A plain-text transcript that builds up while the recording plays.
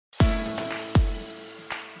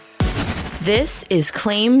This is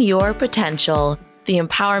Claim Your Potential, the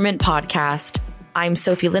Empowerment Podcast. I'm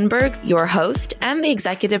Sophie Lindberg, your host and the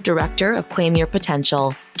Executive Director of Claim Your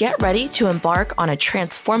Potential. Get ready to embark on a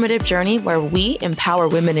transformative journey where we empower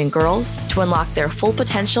women and girls to unlock their full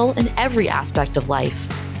potential in every aspect of life.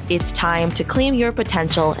 It's time to claim your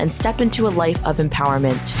potential and step into a life of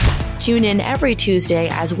empowerment. Tune in every Tuesday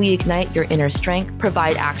as we ignite your inner strength,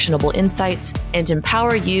 provide actionable insights, and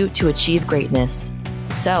empower you to achieve greatness.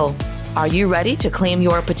 So, are you ready to claim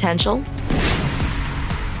your potential?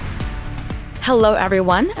 Hello,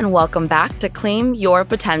 everyone, and welcome back to Claim Your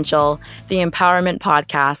Potential, the Empowerment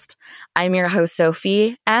Podcast. I'm your host,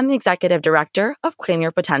 Sophie, and the Executive Director of Claim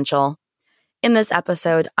Your Potential. In this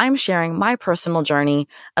episode, I'm sharing my personal journey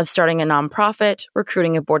of starting a nonprofit,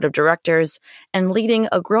 recruiting a board of directors, and leading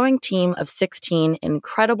a growing team of 16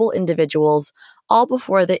 incredible individuals, all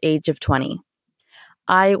before the age of 20.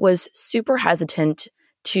 I was super hesitant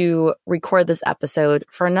to record this episode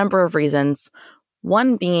for a number of reasons.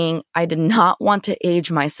 One being, I did not want to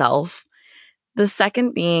age myself. The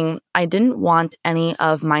second being, I didn't want any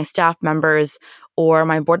of my staff members or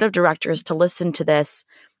my board of directors to listen to this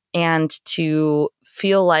and to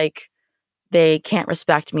feel like they can't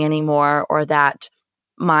respect me anymore or that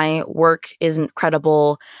my work isn't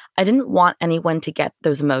credible. I didn't want anyone to get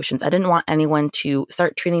those emotions. I didn't want anyone to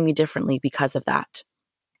start treating me differently because of that.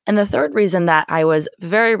 And the third reason that I was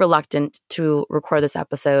very reluctant to record this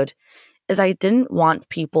episode is I didn't want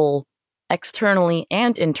people externally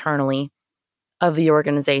and internally of the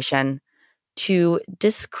organization to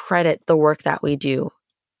discredit the work that we do,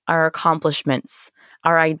 our accomplishments,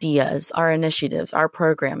 our ideas, our initiatives, our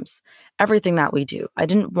programs, everything that we do. I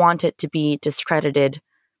didn't want it to be discredited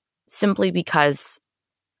simply because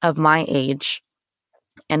of my age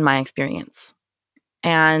and my experience.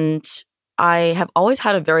 And I have always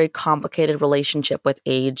had a very complicated relationship with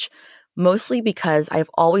age, mostly because I've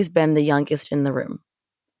always been the youngest in the room.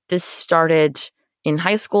 This started in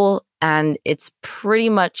high school, and it's pretty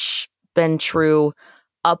much been true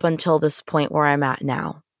up until this point where I'm at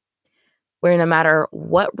now, where no matter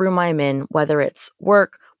what room I'm in, whether it's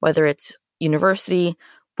work, whether it's university,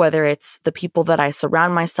 whether it's the people that I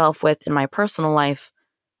surround myself with in my personal life,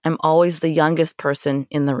 I'm always the youngest person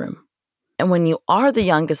in the room. And when you are the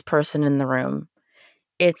youngest person in the room,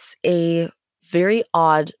 it's a very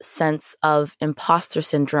odd sense of imposter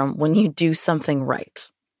syndrome when you do something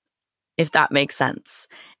right, if that makes sense.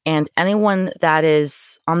 And anyone that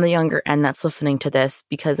is on the younger end that's listening to this,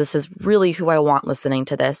 because this is really who I want listening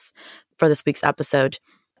to this for this week's episode,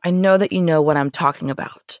 I know that you know what I'm talking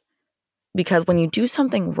about. Because when you do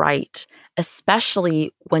something right,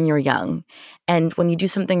 especially when you're young, and when you do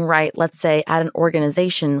something right, let's say at an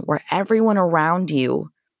organization where everyone around you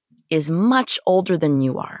is much older than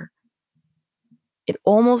you are, it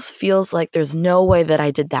almost feels like there's no way that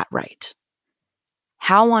I did that right.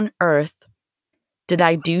 How on earth did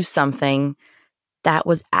I do something that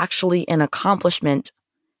was actually an accomplishment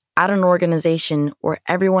at an organization where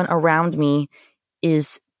everyone around me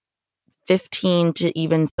is 15 to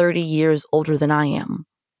even 30 years older than I am?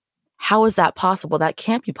 How is that possible? That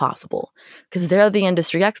can't be possible because they're the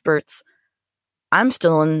industry experts. I'm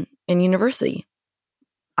still in university.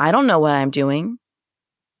 I don't know what I'm doing.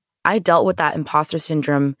 I dealt with that imposter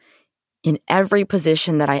syndrome in every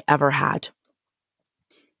position that I ever had.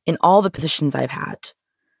 In all the positions I've had,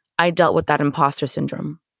 I dealt with that imposter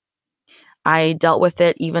syndrome. I dealt with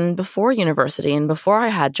it even before university and before I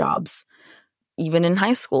had jobs, even in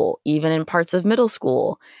high school, even in parts of middle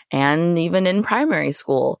school, and even in primary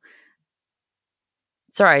school.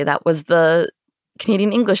 Sorry, that was the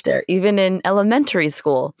Canadian English there. Even in elementary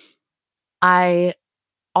school, I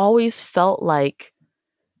always felt like,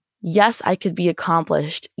 yes, I could be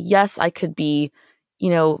accomplished. Yes, I could be,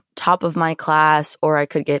 top of my class, or I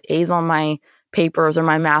could get A's on my papers or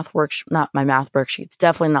my not my math worksheets,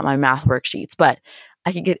 definitely not my math worksheets, but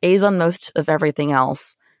I could get A's on most of everything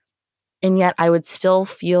else. And yet I would still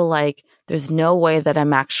feel like there's no way that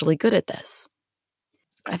I'm actually good at this.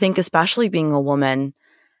 I think especially being a woman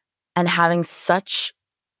and having such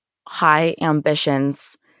high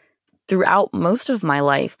ambitions throughout most of my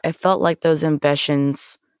life, I felt like those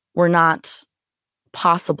ambitions were not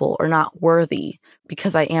possible or not worthy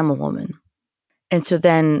because I am a woman. And so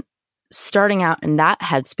then starting out in that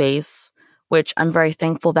headspace, which I'm very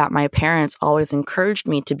thankful that my parents always encouraged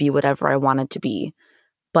me to be whatever I wanted to be.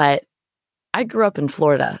 But I grew up in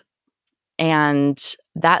Florida, and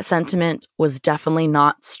that sentiment was definitely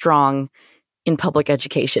not strong in public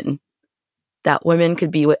education, that women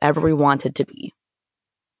could be whatever we wanted to be.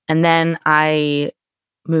 And then I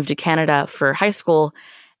moved to Canada for high school,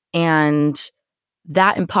 and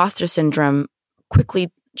that imposter syndrome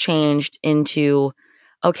quickly changed into,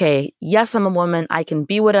 okay, yes, I'm a woman. I can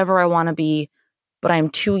be whatever I want to be, but I'm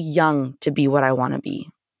too young to be what I want to be.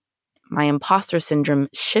 My imposter syndrome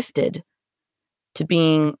shifted to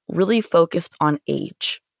being really focused on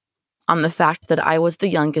age, on the fact that I was the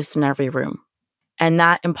youngest in every room. And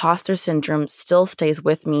that imposter syndrome still stays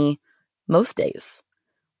with me most days,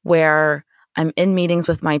 where I'm in meetings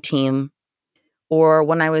with my team, or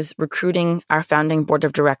when I was recruiting our founding board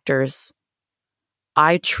of directors,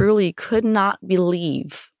 I truly could not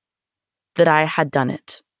believe that I had done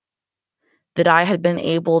it, that I had been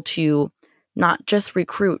able to not just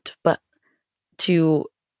recruit, but to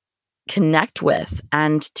connect with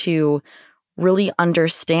and to really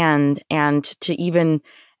understand and to even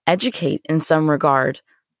educate in some regard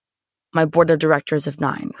my board of directors of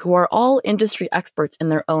 9, who are all industry experts in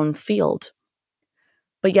their own field.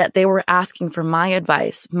 But yet they were asking for my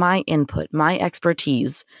advice, my input, my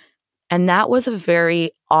expertise. And that was a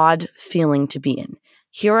very odd feeling to be in.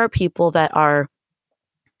 Here are people that are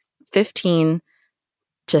 15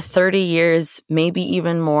 to 30 years, maybe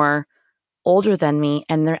even more, older than me,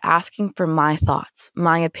 and they're asking for my thoughts,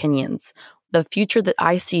 my opinions, the future that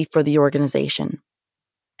I see for the organization.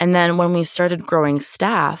 And then when we started growing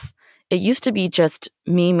staff, it used to be just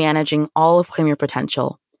me managing all of Claim Your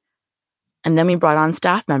Potential. And then we brought on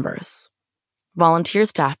staff members, volunteer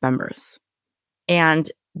staff members. And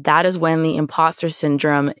that is when the imposter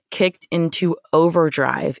syndrome kicked into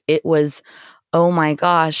overdrive. It was, oh my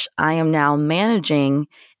gosh, I am now managing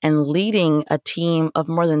and leading a team of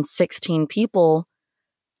more than 16 people,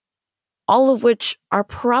 all of which are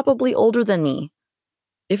probably older than me,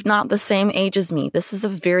 if not the same age as me. This is a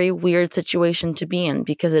very weird situation to be in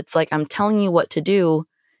because it's like I'm telling you what to do.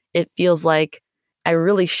 It feels like I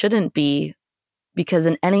really shouldn't be, because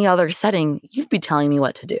in any other setting, you'd be telling me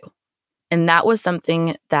what to do. And that was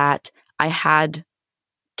something that I had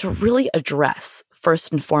to really address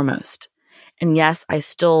first and foremost. And yes, I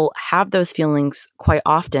still have those feelings quite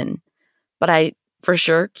often, but I for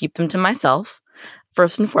sure keep them to myself.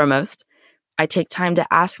 First and foremost, I take time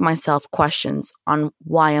to ask myself questions on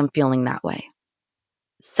why I'm feeling that way.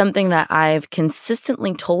 Something that I've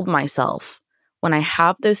consistently told myself when I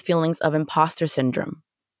have those feelings of imposter syndrome: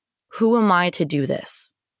 who am I to do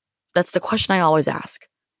this? That's the question I always ask.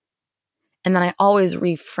 And then I always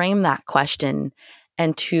reframe that question,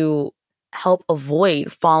 and to help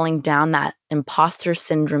avoid falling down that imposter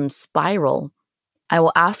syndrome spiral, I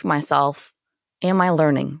will ask myself, am I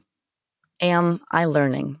learning? Am I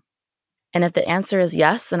learning? And if the answer is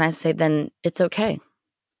yes, then I say, then it's okay.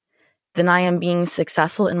 Then I am being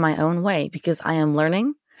successful in my own way because I am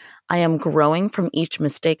learning. I am growing from each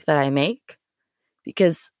mistake that I make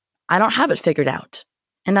because I don't have it figured out.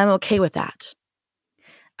 And I'm okay with that.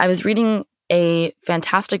 I was reading a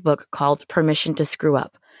fantastic book called Permission to Screw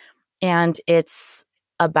Up. And it's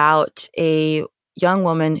about a young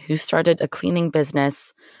woman who started a cleaning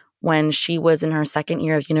business when she was in her second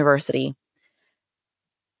year of university.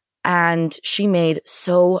 And she made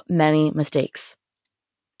so many mistakes.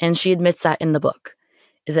 And she admits that in the book,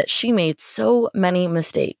 is that she made so many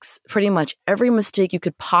mistakes, pretty much every mistake you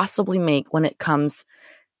could possibly make when it comes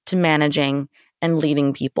to managing and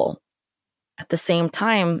leading people. At the same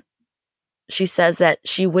time, she says that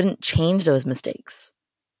she wouldn't change those mistakes,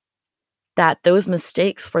 that those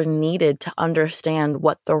mistakes were needed to understand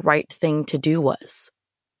what the right thing to do was.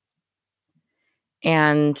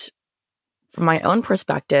 And from my own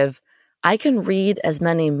perspective, I can read as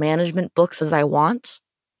many management books as I want,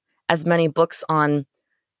 as many books on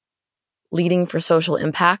leading for social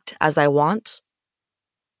impact as I want,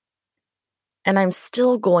 and I'm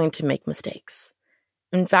still going to make mistakes.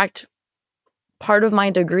 In fact, part of my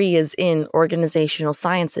degree is in organizational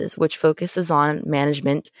sciences, which focuses on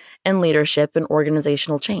management and leadership and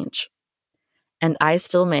organizational change. And I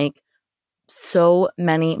still make so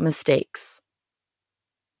many mistakes.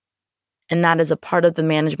 And that is a part of the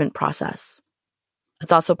management process.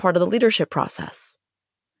 It's also part of the leadership process.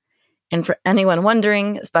 And for anyone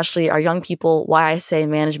wondering, especially our young people, why I say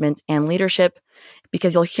management and leadership,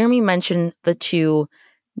 because you'll hear me mention the two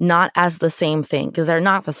not as the same thing, because they're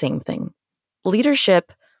not the same thing.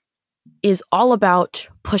 Leadership is all about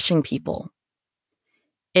pushing people.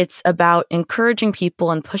 It's about encouraging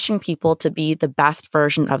people and pushing people to be the best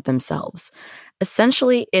version of themselves.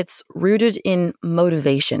 Essentially, it's rooted in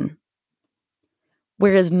motivation.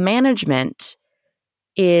 Whereas management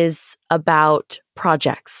is about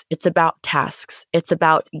projects. It's about tasks. It's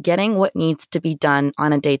about getting what needs to be done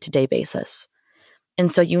on a day-to-day basis.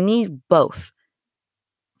 And so you need both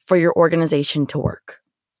for your organization to work.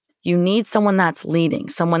 You need someone that's leading,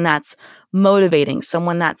 someone that's motivating,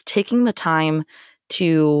 someone that's taking the time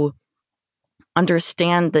to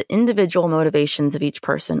understand the individual motivations of each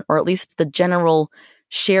person, or at least the general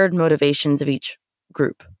shared motivations of each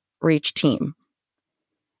group or each team,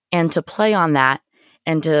 and to play on that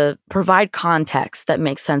and to provide context that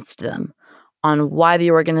makes sense to them on why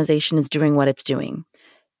the organization is doing what it's doing,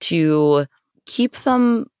 to keep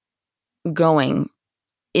them going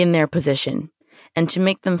in their position and to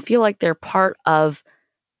make them feel like they're part of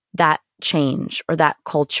that change or that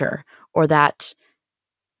culture or that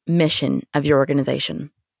mission of your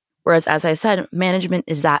organization. Whereas, as I said, management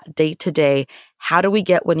is that day-to-day, how do we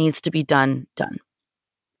get what needs to be done?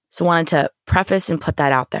 So I wanted to preface and put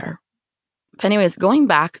that out there. But anyways, going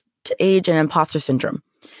back to age and imposter syndrome,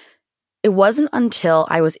 it wasn't until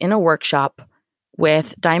I was in a workshop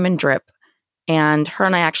with Diamond Drip, and her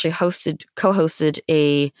and I actually co-hosted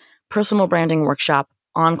a personal branding workshop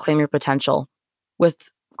on Claim Your Potential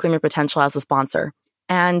with Claim Your Potential as a sponsor.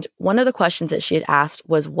 And one of the questions that she had asked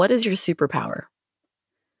was, what is your superpower?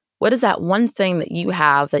 What is that one thing that you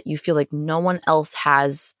have that you feel like no one else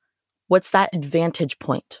has? What's that advantage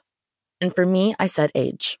point? And for me, I said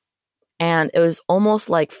age. And it was almost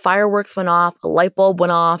like fireworks went off, a light bulb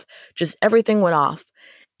went off, just everything went off.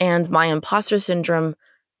 And my imposter syndrome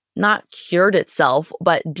not cured itself,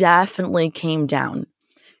 but definitely came down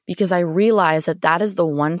because I realized that that is the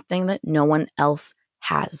one thing that no one else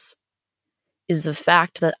has, is the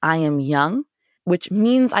fact that I am young, which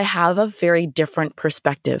means I have a very different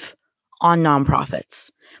perspective on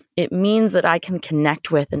nonprofits. It means that I can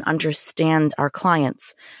connect with and understand our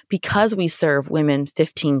clients because we serve women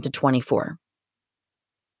 15 to 24.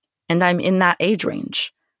 And I'm in that age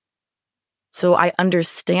range. So I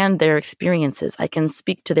understand their experiences. I can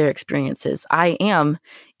speak to their experiences. I am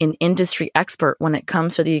an industry expert when it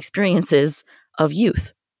comes to the experiences of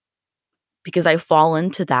youth because I fall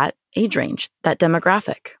into that age range, that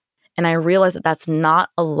demographic. And I realize that that's not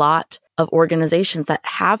a lot of organizations that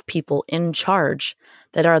have people in charge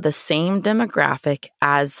that are the same demographic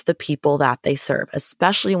as the people that they serve,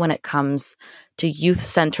 especially when it comes to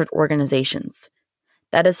youth-centered organizations.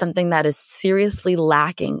 That is something that is seriously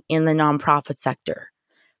lacking in the nonprofit sector,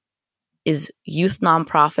 is youth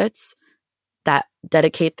nonprofits that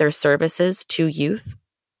dedicate their services to youth.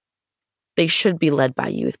 They should be led by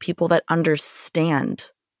youth, people that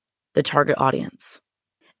understand the target audience,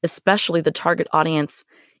 especially the target audience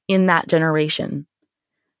in that generation.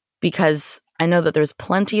 Because I know that there's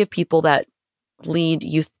plenty of people that lead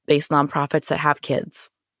youth-based nonprofits that have kids.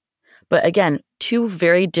 But again, two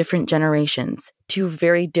very different generations, two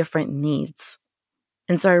very different needs.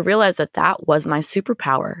 And so I realized that that was my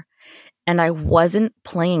superpower, and I wasn't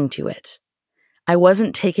playing to it. I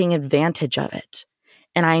wasn't taking advantage of it,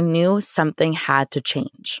 and I knew something had to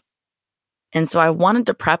change. And so I wanted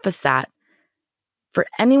to preface that for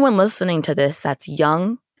anyone listening to this that's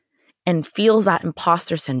young and feels that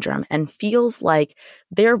imposter syndrome and feels like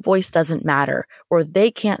their voice doesn't matter, or they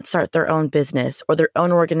can't start their own business or their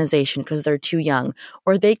own organization because they're too young,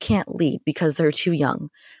 or they can't lead because they're too young.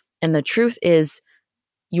 And the truth is,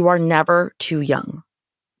 you are never too young,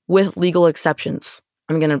 with legal exceptions.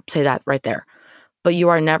 I'm going to say that right there. But you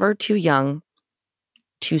are never too young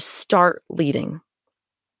to start leading,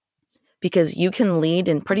 because you can lead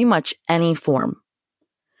in pretty much any form,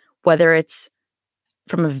 whether it's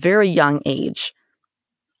from a very young age,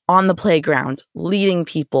 on the playground, leading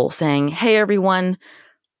people, saying, hey, everyone,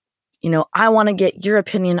 I want to get your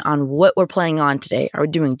opinion on what we're playing on today. Are we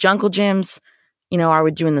doing jungle gyms? Are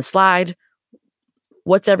we doing the slide?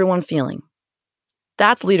 What's everyone feeling?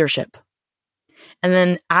 That's leadership. And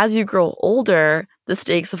then as you grow older, the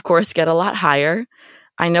stakes, of course, get a lot higher.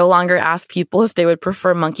 I no longer ask people if they would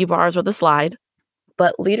prefer monkey bars or the slide.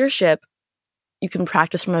 But leadership, you can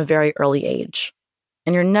practice from a very early age.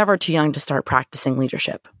 And you're never too young to start practicing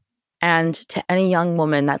leadership. And to any young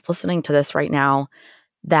woman that's listening to this right now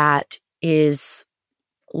that is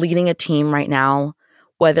leading a team right now,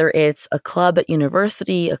 whether it's a club at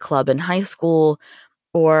university, a club in high school,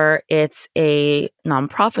 or it's a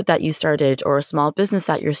nonprofit that you started, or a small business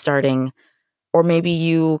that you're starting, or maybe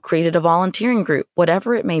you created a volunteering group,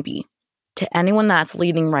 whatever it may be. To anyone that's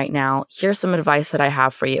leading right now, here's some advice that I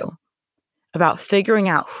have for you about figuring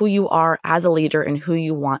out who you are as a leader and who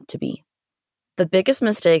you want to be. The biggest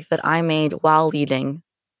mistake that I made while leading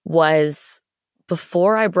was,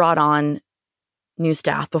 before I brought on new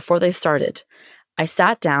staff, before they started, I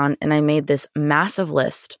sat down and I made this massive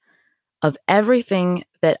list of everything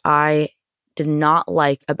that I did not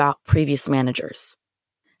like about previous managers.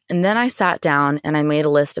 And then I sat down and I made a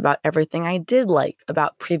list about everything I did like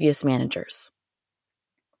about previous managers.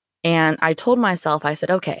 And I told myself, I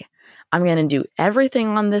said, okay, I'm going to do everything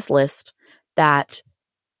on this list that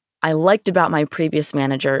I liked about my previous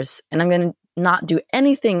managers, and I'm going to not do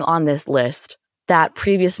anything on this list that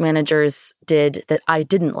previous managers did that I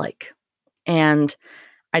didn't like. And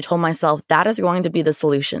I told myself that is going to be the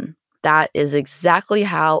solution. That is exactly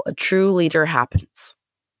how a true leader happens.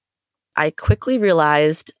 I quickly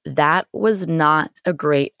realized that was not a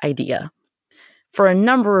great idea for a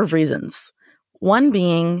number of reasons. One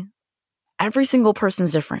being, every single person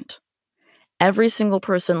is different. Every single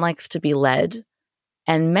person likes to be led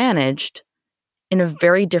and managed in a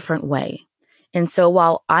very different way. And so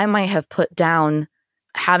while I might have put down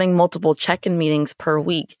having multiple check-in meetings per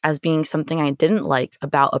week as being something I didn't like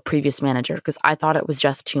about a previous manager because I thought it was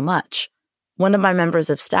just too much, one of my members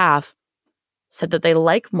of staff said that they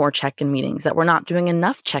like more check-in meetings, that we're not doing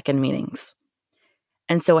enough check-in meetings.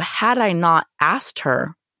 And so had I not asked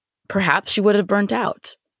her, perhaps she would have burnt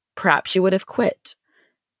out. Perhaps she would have quit.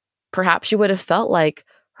 Perhaps she would have felt like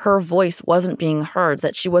her voice wasn't being heard,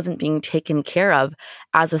 that she wasn't being taken care of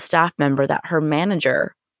as a staff member, that her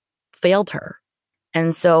manager failed her.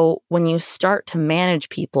 And so when you start to manage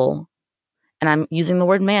people, and I'm using the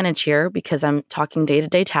word manage here because I'm talking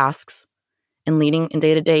day-to-day tasks and leading and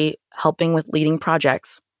day-to-day helping with leading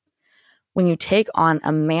projects. When you take on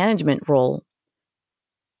a management role,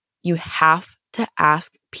 you have to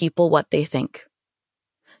ask people what they think.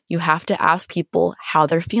 You have to ask people how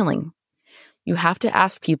they're feeling. You have to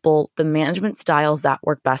ask people the management styles that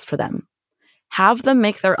work best for them. Have them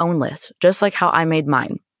make their own list, just like how I made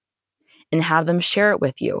mine, and have them share it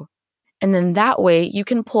with you. And then that way you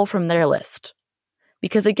can pull from their list.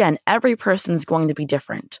 Because again, every person is going to be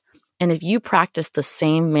different. And if you practice the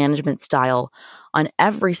same management style on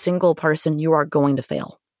every single person, you are going to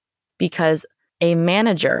fail. Because a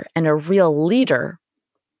manager and a real leader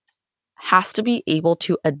has to be able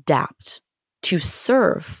to adapt to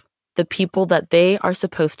serve the people that they are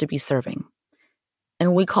supposed to be serving.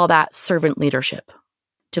 And we call that servant leadership.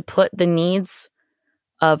 To put the needs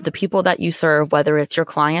of the people that you serve, whether it's your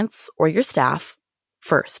clients or your staff,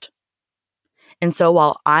 first. And so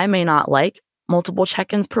while I may not like multiple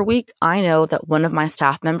check-ins per week, I know that one of my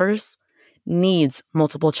staff members needs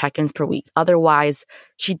multiple check-ins per week. Otherwise,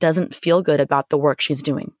 she doesn't feel good about the work she's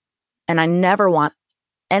doing. And I never want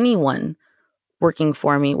anyone working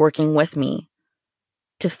for me, working with me,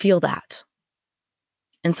 to feel that.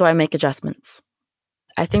 And so I make adjustments.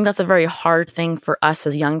 I think that's a very hard thing for us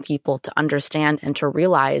as young people to understand and to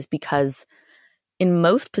realize, because in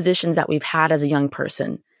most positions that we've had as a young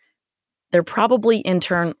person, they're probably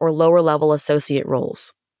intern or lower level associate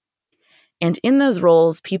roles. And in those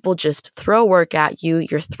roles, people just throw work at you.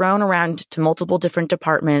 You're thrown around to multiple different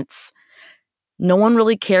departments. No one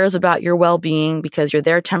really cares about your well-being because you're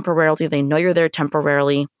there temporarily. They know you're there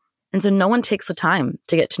temporarily. And so no one takes the time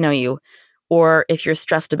to get to know you, or if you're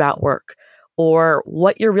stressed about work, or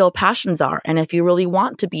what your real passions are. And if you really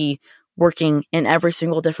want to be working in every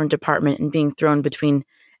single different department and being thrown between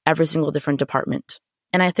every single different department.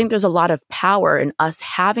 And I think there's a lot of power in us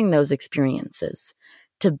having those experiences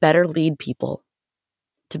to better lead people,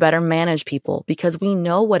 to better manage people, because we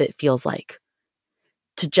know what it feels like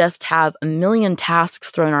to just have a million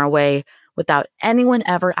tasks thrown our way without anyone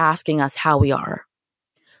ever asking us how we are.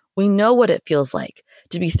 We know what it feels like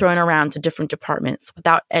to be thrown around to different departments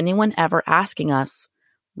without anyone ever asking us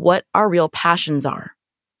what our real passions are.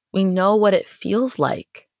 We know what it feels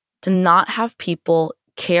like to not have people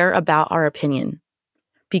care about our opinion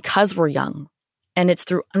because we're young. And it's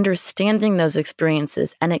through understanding those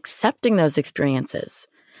experiences and accepting those experiences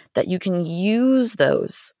that you can use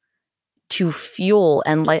those to fuel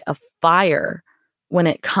and light a fire when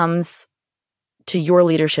it comes to your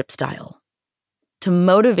leadership style, to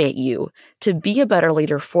motivate you to be a better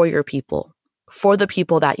leader for your people, for the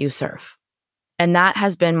people that you serve. And that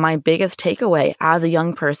has been my biggest takeaway as a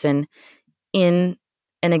young person in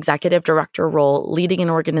an executive director role, leading an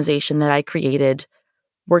organization that I created,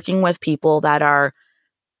 working with people that are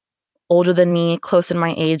older than me, close in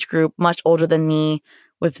my age group, much older than me,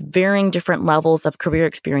 with varying different levels of career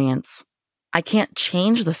experience. I can't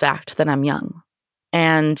change the fact that I'm young.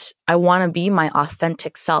 And I want to be my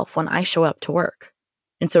authentic self when I show up to work.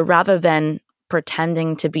 And so rather than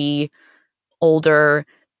pretending to be older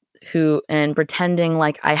and pretending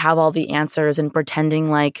like I have all the answers and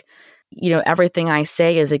pretending like, everything I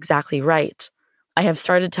say is exactly right, I have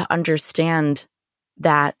started to understand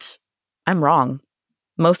that I'm wrong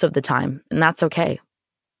most of the time, and that's okay.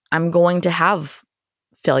 I'm going to have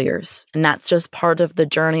failures, and that's just part of the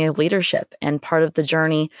journey of leadership and part of the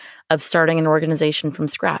journey of starting an organization from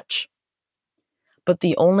scratch. But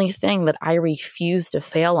the only thing that I refuse to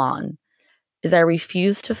fail on is I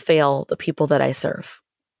refuse to fail the people that I serve.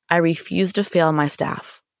 I refuse to fail my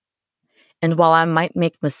staff. And while I might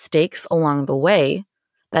make mistakes along the way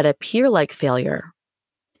that appear like failure,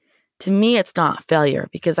 to me, it's not failure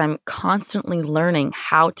because I'm constantly learning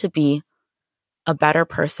how to be a better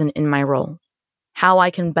person in my role, how I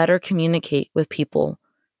can better communicate with people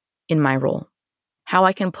in my role, how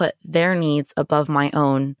I can put their needs above my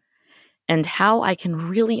own, and how I can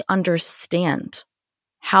really understand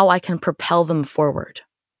how I can propel them forward.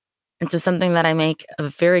 And so something that I make a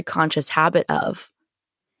very conscious habit of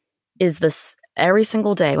is this: every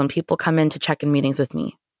single day when people come in to check-in meetings with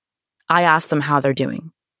me, I ask them how they're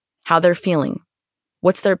doing, how they're feeling,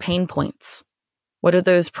 what's their pain points, what are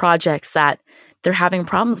those projects that they're having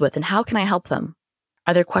problems with, and how can I help them?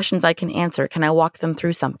 Are there questions I can answer? Can I walk them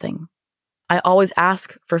through something? I always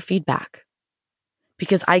ask for feedback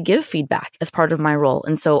because I give feedback as part of my role,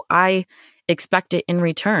 and so I expect it in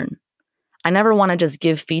return. I never want to just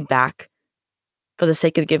give feedback for the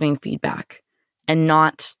sake of giving feedback and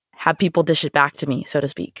not have people dish it back to me, so to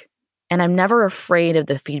speak. And I'm never afraid of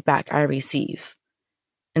the feedback I receive.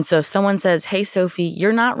 And so if someone says, "Hey, Sophie,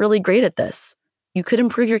 you're not really great at this. You could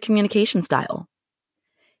improve your communication style.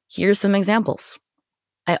 Here's some examples."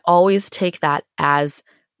 I always take that as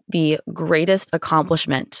the greatest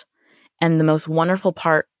accomplishment and the most wonderful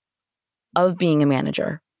part of being a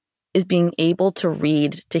manager is being able to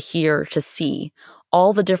read, to hear, to see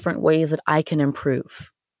all the different ways that I can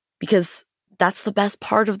improve. Because that's the best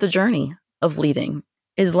part of the journey of leading,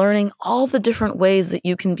 is learning all the different ways that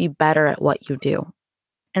you can be better at what you do.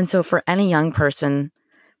 And so for any young person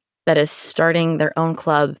that is starting their own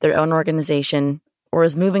club, their own organization, or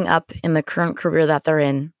is moving up in the current career that they're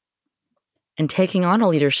in and taking on a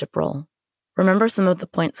leadership role, remember some of the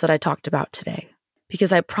points that I talked about today,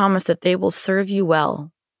 because I promise that they will serve you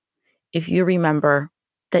well if you remember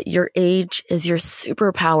that your age is your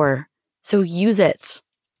superpower, so use it.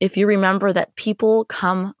 If you remember that people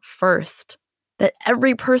come first, that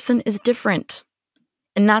every person is different,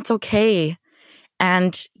 and that's okay.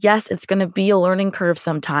 And yes, it's going to be a learning curve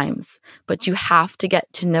sometimes, but you have to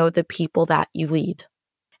get to know the people that you lead.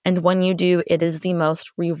 And when you do, it is the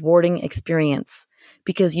most rewarding experience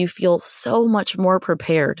because you feel so much more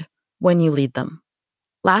prepared when you lead them.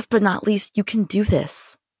 Last but not least, you can do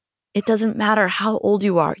this. It doesn't matter how old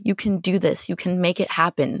you are. You can do this. You can make it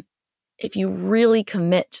happen. If you really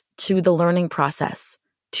commit to the learning process,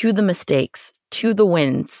 to the mistakes, to the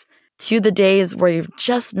wins, to the days where you're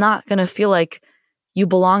just not going to feel like you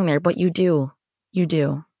belong there, but you do. You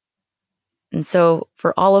do. And so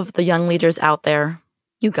for all of the young leaders out there,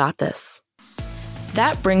 you got this.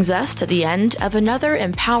 That brings us to the end of another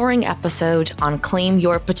empowering episode on Claim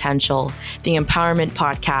Your Potential, the Empowerment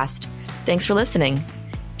Podcast. Thanks for listening.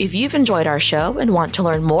 If you've enjoyed our show and want to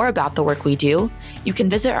learn more about the work we do, you can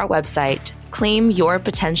visit our website,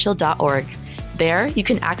 claimyourpotential.org. There, you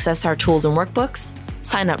can access our tools and workbooks,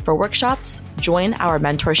 sign up for workshops, join our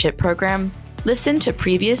mentorship program, listen to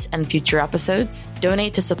previous and future episodes,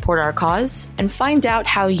 donate to support our cause, and find out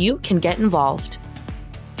how you can get involved.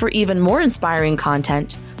 For even more inspiring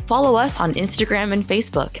content, follow us on Instagram and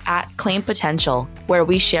Facebook at Claim Potential, where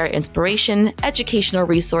we share inspiration, educational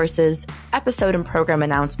resources, episode and program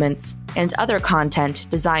announcements, and other content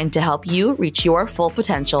designed to help you reach your full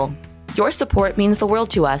potential. Your support means the world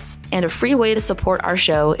to us, and a free way to support our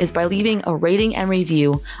show is by leaving a rating and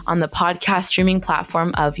review on the podcast streaming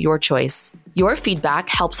platform of your choice. Your feedback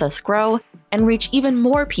helps us grow and reach even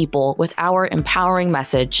more people with our empowering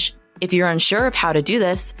message. If you're unsure of how to do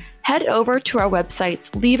this, head over to our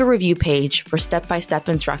website's Leave a Review page for step-by-step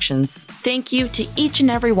instructions. Thank you to each and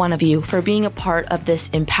every one of you for being a part of this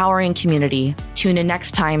empowering community. Tune in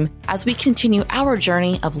next time as we continue our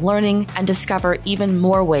journey of learning and discover even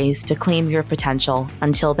more ways to claim your potential.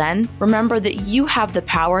 Until then, remember that you have the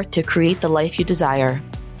power to create the life you desire.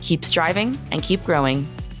 Keep striving and keep growing.